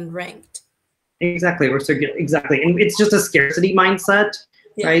rather than ranked. Exactly, or circular, exactly. And it's just a scarcity mindset,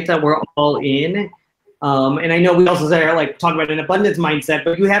 right, that we're all in. And I know we also say, like, talk about an abundance mindset,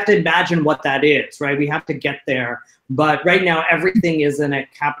 but you have to imagine what that is, right? We have to get there. But right now, everything is in a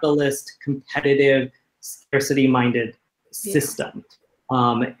capitalist, competitive, scarcity-minded system.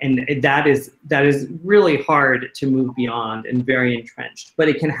 And that is really hard to move beyond and very entrenched. But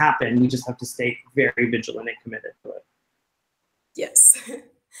it can happen. We just have to stay very vigilant and committed to it. Yes.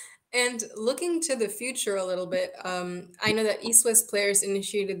 And looking to the future a little bit, I know that East West Players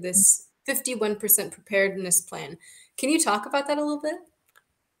initiated this 51% preparedness plan. Can you talk about that a little bit?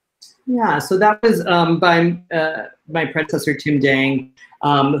 Yeah, so that was by my predecessor, Tim Dang,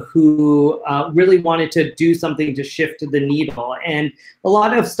 who really wanted to do something to shift the needle. And a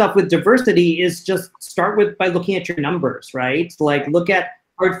lot of stuff with diversity is just start by looking at your numbers, right? Like, look at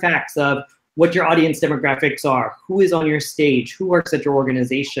hard facts of what your audience demographics are, who is on your stage, who works at your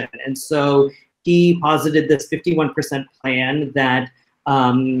organization. And so he posited this 51% plan that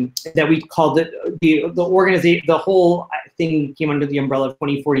we called it the whole thing came under the umbrella of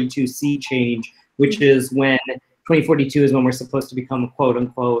 2042 sea change, which is when 2042 is when we're supposed to become a quote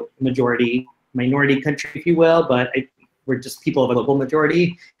unquote minority country, if you will, but we're just people of a global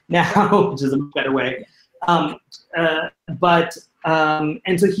majority now, which is a better way. And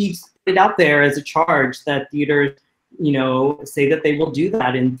so he put it out there as a charge that theaters, say that they will do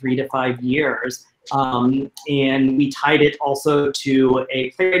that in 3 to 5 years. And we tied it also to a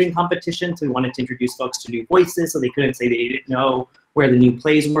playwriting competition. So we wanted to introduce folks to new voices so they couldn't say they didn't know where the new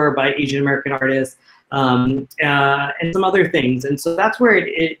plays were by Asian American artists, and some other things. And so that's where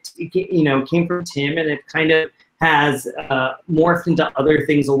it came from Tim, and it kind of has morphed into other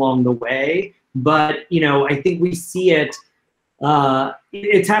things along the way. But, I think we see it,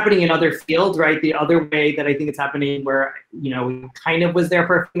 it's happening in other fields, right? The other way that I think it's happening where, it kind of was there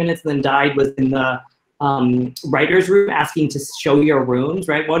for a few minutes and then died was in the writer's room, asking to show your rooms,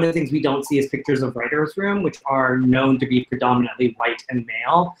 right? One of the things we don't see is pictures of writer's room, which are known to be predominantly white and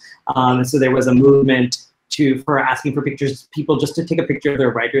male. And so there was a movement for asking for pictures, people just to take a picture of their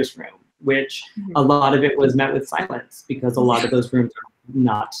writer's room, which a lot of it was met with silence because a lot of those rooms are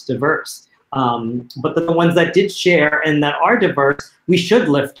not diverse. But the ones that did share and that are diverse, we should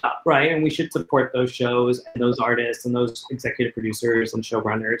lift up, right? And we should support those shows and those artists and those executive producers and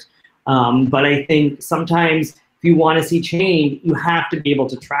showrunners. But I think sometimes if you want to see change, you have to be able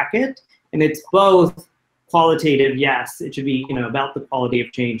to track it. And it's both qualitative, yes, it should be about the quality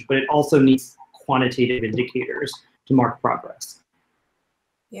of change, but it also needs quantitative indicators to mark progress.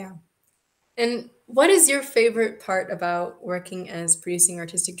 Yeah. And what is your favorite part about working as producing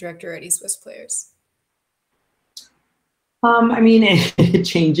artistic director at East West Players? It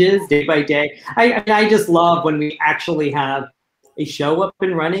changes day by day. I just love when we actually have a show up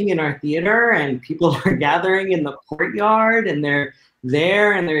and running in our theater and people are gathering in the courtyard and they're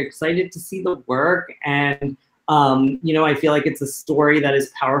there and they're excited to see the work. And I feel like it's a story that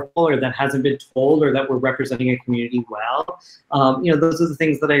is powerful or that hasn't been told or that we're representing a community well. Those are the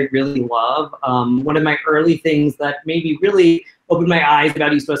things that I really love. One of my early things that maybe really opened my eyes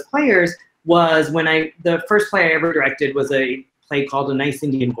about East West Players was when the first play I ever directed was a play called A Nice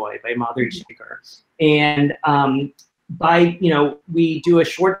Indian Boy by Madhuri Shaker. And we do a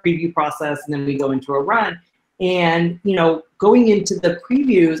short preview process and then we go into a run. And, you know, going into the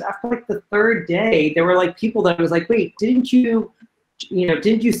previews, after like the third day, there were like people that was like, wait, didn't you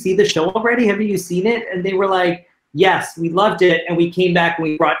see the show already? Have you seen it? And they were like, yes, we loved it. And we came back and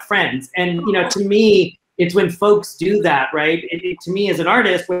we brought friends. And, you know, to me, it's when folks do that, right? To me as an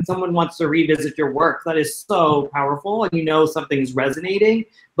artist, when someone wants to revisit your work, that is so powerful, and you know something's resonating.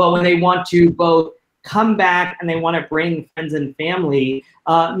 But when they want to both come back and they want to bring friends and family,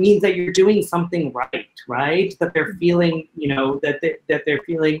 means that you're doing something right? That they're feeling, you know, that they're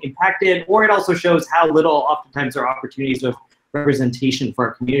feeling impacted, or it also shows how little oftentimes there are opportunities of representation for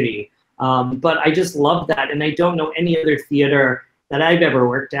our community. But I just love that, and I don't know any other theater that I've ever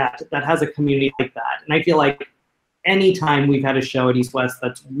worked at that has a community like that. And I feel like anytime we've had a show at East West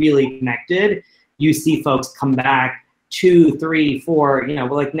that's really connected, you see folks come back 2, 3, 4, you know,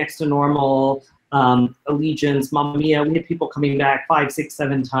 like Next to Normal, Allegiance, Mamma Mia. We had people coming back 5, 6,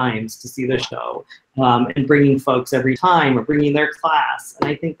 7 times to see the show, and bringing folks every time, or bringing their class. And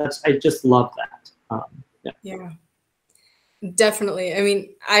I think I just love that. Yeah. Definitely. I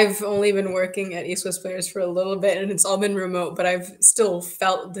mean, I've only been working at East West Players for a little bit, and it's all been remote, but I've still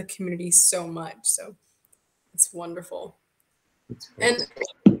felt the community so much. So it's wonderful. And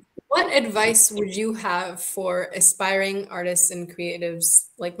what advice would you have for aspiring artists and creatives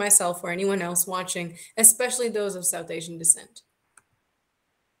like myself or anyone else watching, especially those of South Asian descent?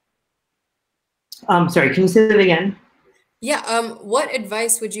 Sorry, can you say that again? Yeah. What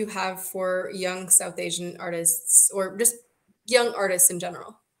advice would you have for young South Asian artists, or just young artists in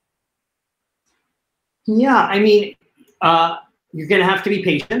general? Yeah, I mean, you're gonna have to be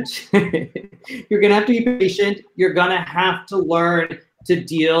patient. You're gonna have to be patient. You're gonna have to learn to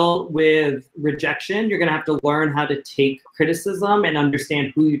deal with rejection. You're gonna have to learn how to take criticism and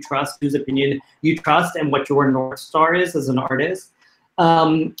understand who you trust, whose opinion you trust, and what your North Star is as an artist.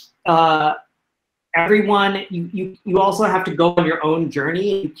 Everyone, you also have to go on your own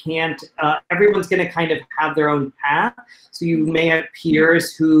journey. You can't, everyone's gonna kind of have their own path. So you may have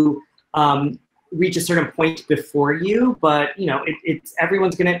peers who reach a certain point before you, but you know, it's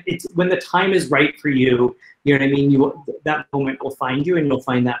when the time is right for you, you know what I mean? That moment will find you, and you'll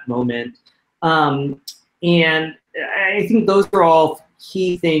find that moment. And I think those are all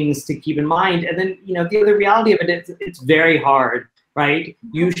key things to keep in mind. And then, you know, the other reality of it is it's very hard. Right?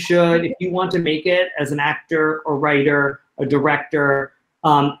 You should, if you want to make it as an actor or writer, a director,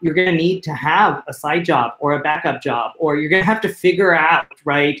 you're going to need to have a side job or a backup job, or you're going to have to figure out,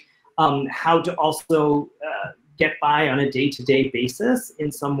 right, how to also get by on a day-to-day basis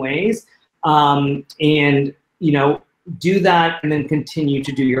in some ways, and, you know, do that and then continue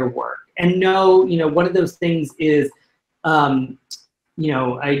to do your work. And know, you know, one of those things is, you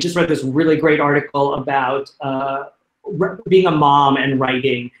know, I just read this really great article about being a mom and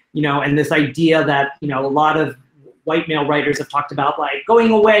writing, you know, and this idea that, you know, a lot of white male writers have talked about, like,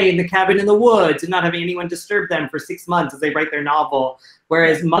 going away in the cabin in the woods and not having anyone disturb them for 6 months as they write their novel.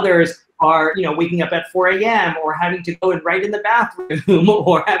 Whereas mothers are, you know, waking up at 4 a.m. or having to go and write in the bathroom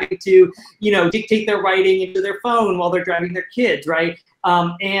or having to, you know, dictate their writing into their phone while they're driving their kids, right?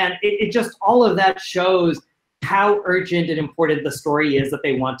 And it just, all of that shows how urgent and important the story is that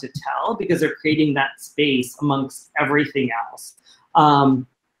they want to tell, because they're creating that space amongst everything else. And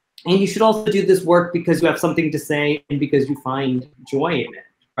you should also do this work because you have something to say and because you find joy in it,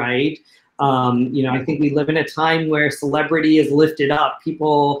 right? You know, I think we live in a time where celebrity is lifted up.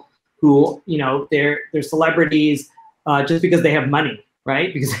 People who, you know, they're celebrities just because they have money,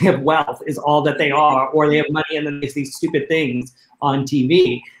 right? Because they have wealth is all that they are, or they have money and then they say stupid things on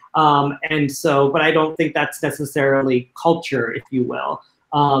TV. And so, but I don't think that's necessarily culture, if you will.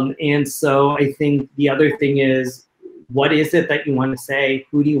 And so I think the other thing is, what is it that you want to say?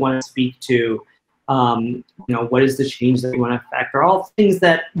 Who do you want to speak to? You know, what is the change that you want to affect? Are all things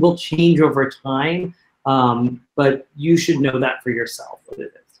that will change over time, but you should know that for yourself, what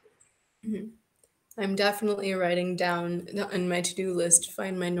it is. Mm-hmm. I'm definitely writing down on my to-do list,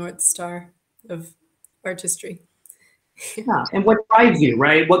 find my North Star of artistry. Yeah, and what drives you,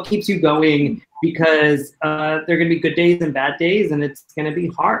 right? What keeps you going? Because there are going to be good days and bad days, and it's going to be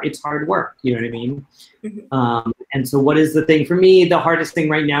hard. It's hard work, you know what I mean? Mm-hmm. And so what is the thing? For me, the hardest thing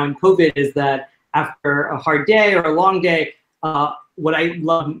right now in COVID is that after a hard day or a long day, what I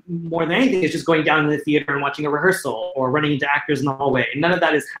love more than anything is just going down to the theater and watching a rehearsal or running into actors in the hallway. And none of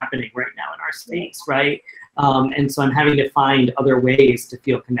that is happening right now in our space, right? And so I'm having to find other ways to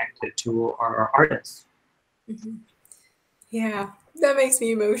feel connected to our artists. Mm-hmm. Yeah, that makes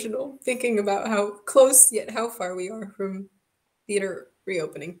me emotional, thinking about how close yet how far we are from theater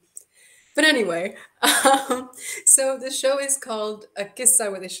reopening. But anyway, so the show is called A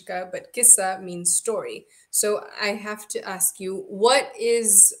QISSAA with Ishika, but QISSAA means story. So I have to ask you, what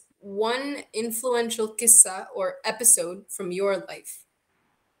is one influential QISSAA or episode from your life?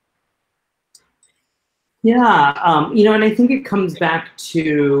 Yeah, and I think it comes back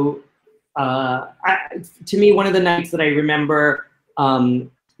to me, one of the nights that I remember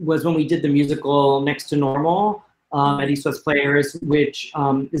was when we did the musical Next to Normal at East West Players, which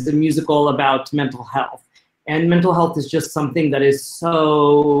is a musical about mental health. And mental health is just something that is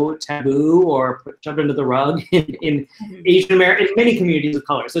so taboo or shoved under the rug in Asian American, in many communities of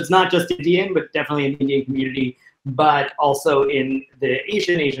color. So it's not just Indian, but definitely in the Indian community, but also in the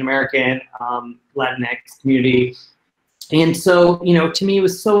Asian American, Latinx community. And so, to me, it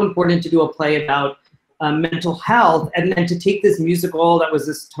was so important to do a play about mental health, and then to take this musical that was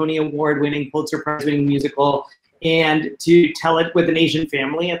this Tony Award winning, Pulitzer Prize winning musical, and to tell it with an Asian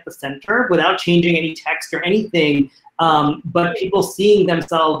family at the center without changing any text or anything, but people seeing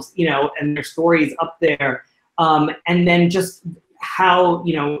themselves, and their stories up there. And then just how,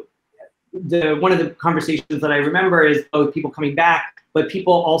 one of the conversations that I remember is both people coming back, but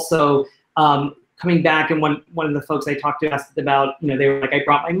people also coming back. And one of the folks I talked to asked about, they were like, I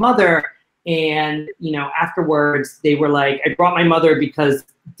brought my mother. And, afterwards they were like, I brought my mother because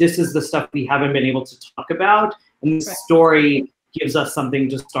this is the stuff we haven't been able to talk about. And this story gives us something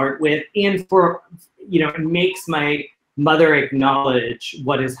to start with. And it makes my mother acknowledge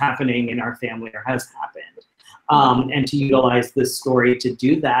what is happening in our family or has happened. And to utilize this story to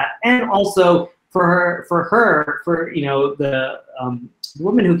do that. And also for the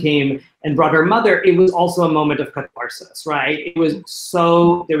woman who came and brought her mother, it was also a moment of catharsis, right? It was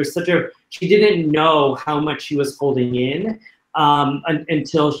she didn't know how much she was holding in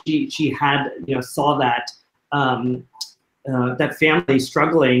until she had, saw that, that family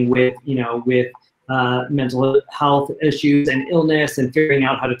struggling with mental health issues and illness and figuring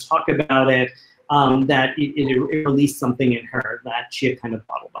out how to talk about it, that it released something in her that she had kind of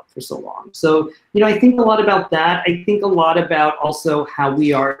bottled up for so long. So, I think a lot about that. I think a lot about also how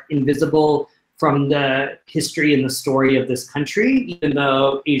we are invisible from the history and the story of this country, even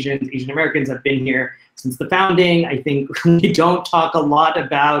though Asian Americans have been here since the founding. I think we don't talk a lot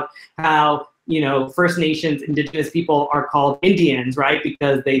about how, First Nations, indigenous people are called Indians, right?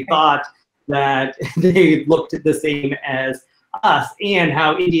 Because they thought that they looked the same as us, and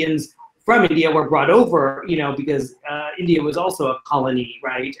how Indians from India were brought over, because India was also a colony,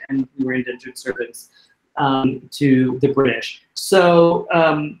 right? And we were indentured servants to the British. So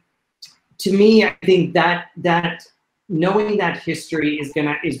to me, I think that knowing that history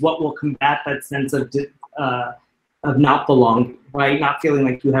is what will combat that sense of not belonging, right? Not feeling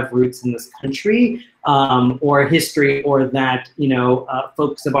like you have roots in this country, or history, or that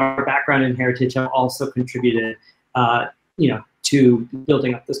folks of our background and heritage have also contributed, to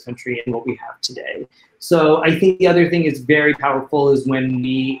building up this country and what we have today. So I think the other thing is very powerful is when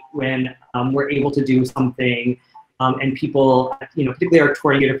we're able to do something, and people, particularly our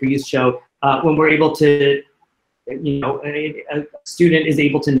touring Theater for Youth show, when we're able to, a student is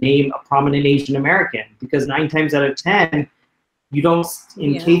able to name a prominent Asian American, because 9 times out of 10, you don't,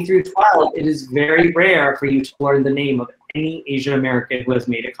 in K through 12, it is very rare for you to learn the name of any Asian American who has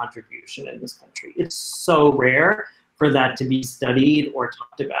made a contribution in this country. It's so rare for that to be studied or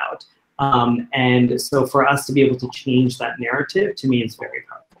talked about. And so for us to be able to change that narrative, to me, is very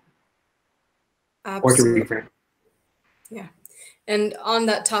powerful. Absolutely. Or to reframe. Yeah. And on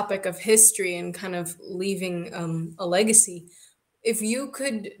that topic of history and kind of leaving a legacy, if you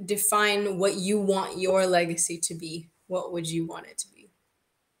could define what you want your legacy to be, what would you want it to be?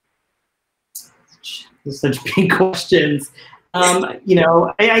 Such big questions. I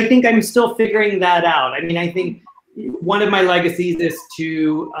think I'm still figuring that out. I mean, I think one of my legacies is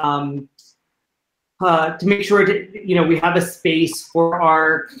to make sure we have a space for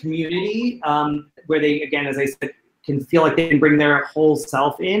our community where they, again, as I said, can feel like they can bring their whole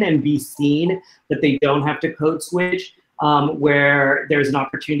self in and be seen, that they don't have to code switch, where there's an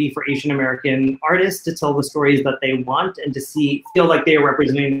opportunity for Asian American artists to tell the stories that they want and to feel like they are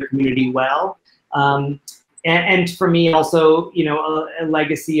representing their community well. And for me also, a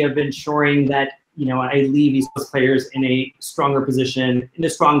legacy of ensuring that I leave East Coast Players in a strong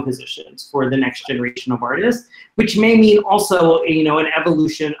positions for the next generation of artists, which may mean also, an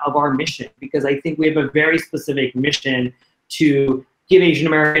evolution of our mission, because I think we have a very specific mission to give Asian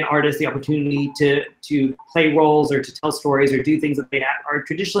American artists the opportunity to play roles or to tell stories or do things that they are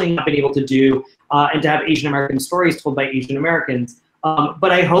traditionally not been able to do, and to have Asian American stories told by Asian Americans.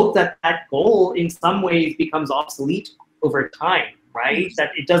 But I hope that goal in some ways becomes obsolete over time, right?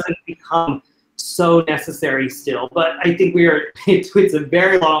 That it doesn't become so necessary still. But I think it's a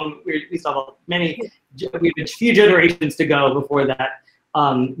very long, we still have we have a few generations to go before that,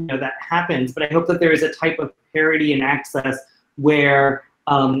 that happens. But I hope that there is a type of parity and access where,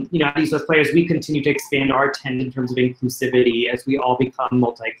 at least with players, we continue to expand our tent in terms of inclusivity as we all become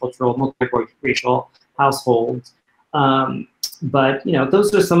multicultural, multiracial households. But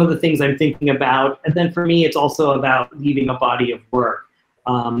those are some of the things I'm thinking about. And then for me, it's also about leaving a body of work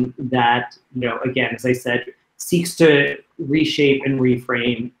that, again, as I said, seeks to reshape and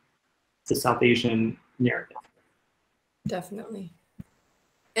reframe the South Asian narrative. Definitely.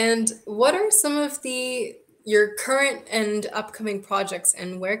 And what are some of your current and upcoming projects,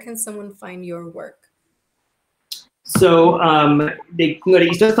 and where can someone find your work? So they can go to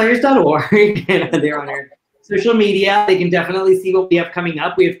eastwestplayers.org and they're on our social media. They can definitely see what we have coming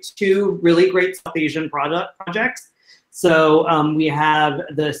up. We have 2 really great South Asian projects. So we have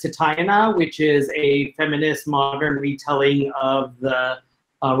the Satayana, which is a feminist modern retelling of the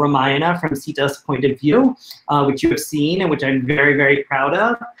Ramayana from Sita's point of view, which you have seen and which I'm very, very proud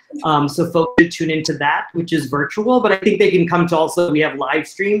of. So folks should tune into that, which is virtual, but I think they can come to also, we have live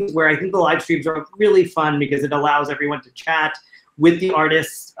streams where I think the live streams are really fun because it allows everyone to chat with the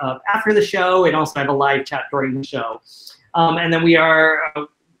artists after the show and also have a live chat during the show. And then we are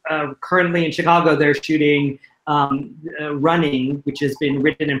currently in Chicago, they're shooting Running, which has been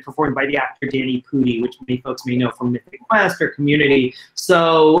written and performed by the actor Danny Pudi, which many folks may know from Mythic Quest or Community.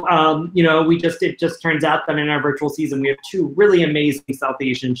 So, it just turns out that in our virtual season, we have 2 really amazing South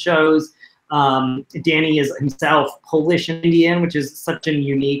Asian shows. Danny is himself Polish and Indian, which is such a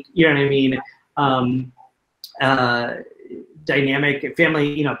unique, dynamic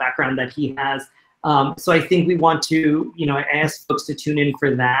family, background that he has. So I think we want to, ask folks to tune in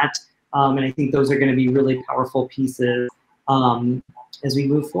for that. And I think those are going to be really powerful pieces as we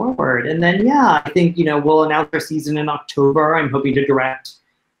move forward. And then, I think, we'll announce our season in October. I'm hoping to direct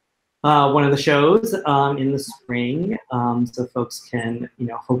one of the shows in the spring. So folks can,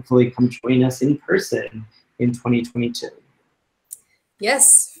 hopefully come join us in person in 2022.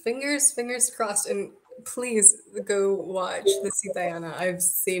 Yes, fingers crossed. And please go watch the Satayana. I've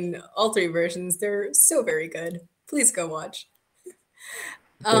seen all 3 versions. They're so very good. Please go watch.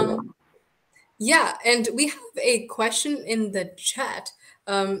 Yeah, and we have a question in the chat.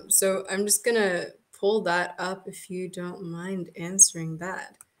 So I'm just gonna pull that up if you don't mind answering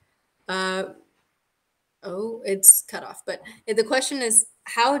that. Oh, it's cut off. But the question is,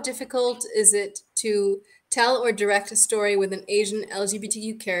 how difficult is it to tell or direct a story with an Asian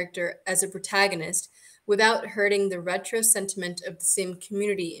LGBTQ character as a protagonist without hurting the retro sentiment of the same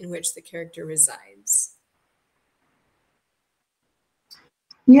community in which the character resides?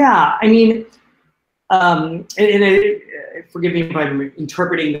 Yeah, I mean, forgive me if I'm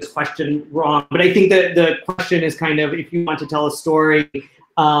interpreting this question wrong, but I think that the question is kind of, if you want to tell a story,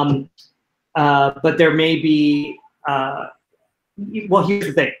 but there may be, well, here's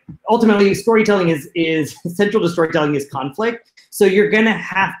the thing. Ultimately, storytelling is central to storytelling is conflict. So you're gonna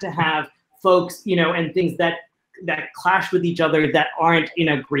have to have folks, and things that clash with each other that aren't in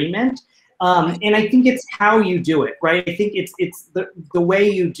agreement. And I think it's how you do it, right? I think it's the way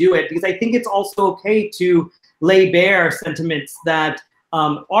you do it, because I think it's also okay to lay bare sentiments that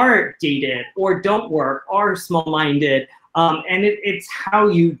are dated or don't work, are small-minded, and it's how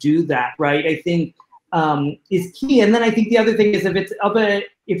you do that, right? I think is key. And then I think the other thing is if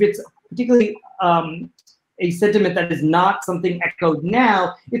it's particularly a sentiment that is not something echoed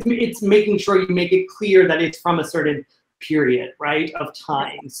now, it's making sure you make it clear that it's from a certain period, right, of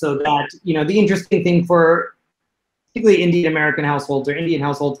time, so that, the interesting thing for particularly Indian American households or Indian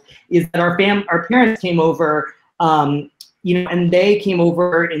households is that our parents came over, and they came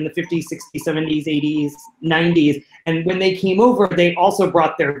over in the 50s, 60s, 70s, 80s, 90s, and when they came over, they also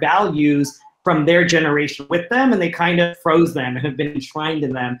brought their values from their generation with them, and they kind of froze them and have been enshrined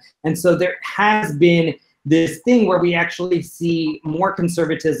in them. And so there has been this thing where we actually see more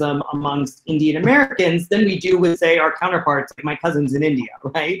conservatism amongst Indian Americans than we do with, say, our counterparts, like my cousins in India,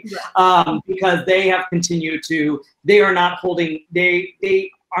 right? Yeah. Because they have continued to, they are not holding,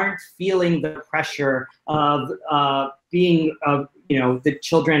 they aren't feeling the pressure of being, the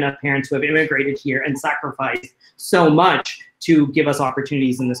children of parents who have immigrated here and sacrificed so much to give us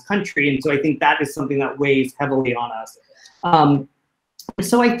opportunities in this country. And so I think that is something that weighs heavily on us.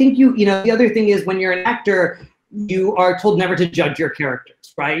 So I think the other thing is, when you're an actor, you are told never to judge your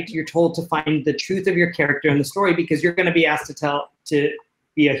characters, right? You're told to find the truth of your character in the story, because you're going to be asked to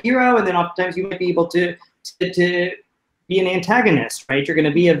be a hero, and then oftentimes you might be able to be an antagonist, right? You're going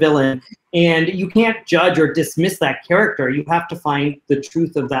to be a villain, and you can't judge or dismiss that character. You have to find the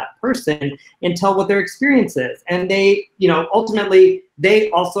truth of that person and tell what their experience is. And they, you know, ultimately, they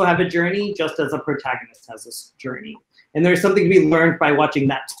also have a journey, just as a protagonist has a journey. And there's something to be learned by watching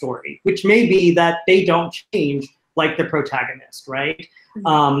that story, which may be that they don't change like the protagonist, right?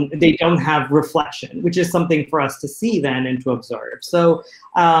 They don't have reflection, which is something for us to see then and to observe. So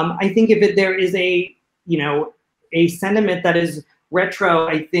I think if there is a, you know, a sentiment that is retro,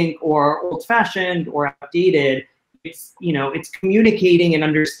 I think, or old-fashioned or outdated, it's, you know, it's communicating and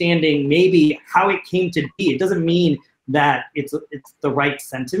understanding maybe how it came to be. It doesn't mean that it's the right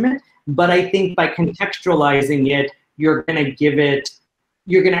sentiment, but I think by contextualizing it, you're going to give it,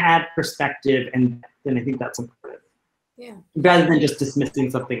 you're going to add perspective, and then I think that's important. Yeah. Rather than just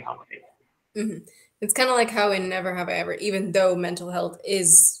dismissing something outdated. Mm-hmm. It's kind of like how in Never Have I Ever, even though mental health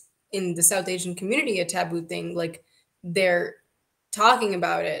is in the South Asian community a taboo thing, like they're talking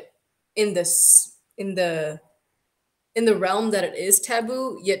about it in the realm that it is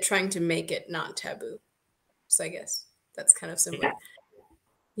taboo, yet trying to make it not taboo. So I guess that's kind of similar.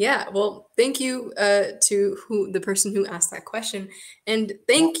 Yeah, well, thank you to the person who asked that question. And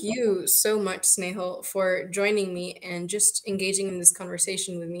thank you so much, Snehal, for joining me and just engaging in this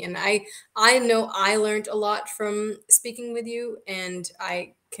conversation with me. And I know I learned a lot from speaking with you, and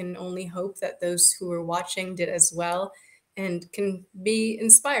I can only hope that those who are watching did as well and can be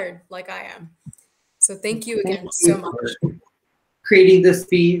inspired like I am. So thank you again so much. Creating this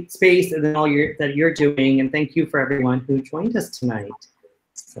space and then all that you're doing. And thank you for everyone who joined us tonight.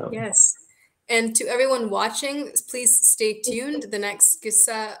 So. Yes. And to everyone watching, please stay tuned. The next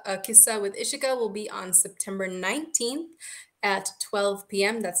QISSAA with Ishika will be on September 19th at 12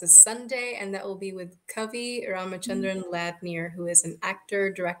 p.m. That's a Sunday, and that will be with Kavi Ramachandran Ladnir, who is an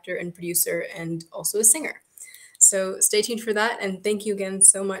actor, director, and producer, and also a singer. So stay tuned for that, and thank you again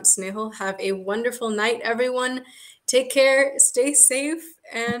so much, Snehal. Have a wonderful night, everyone. Take care, stay safe,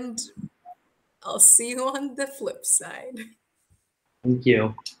 and I'll see you on the flip side. Thank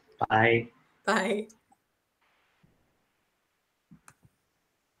you. Bye. Bye.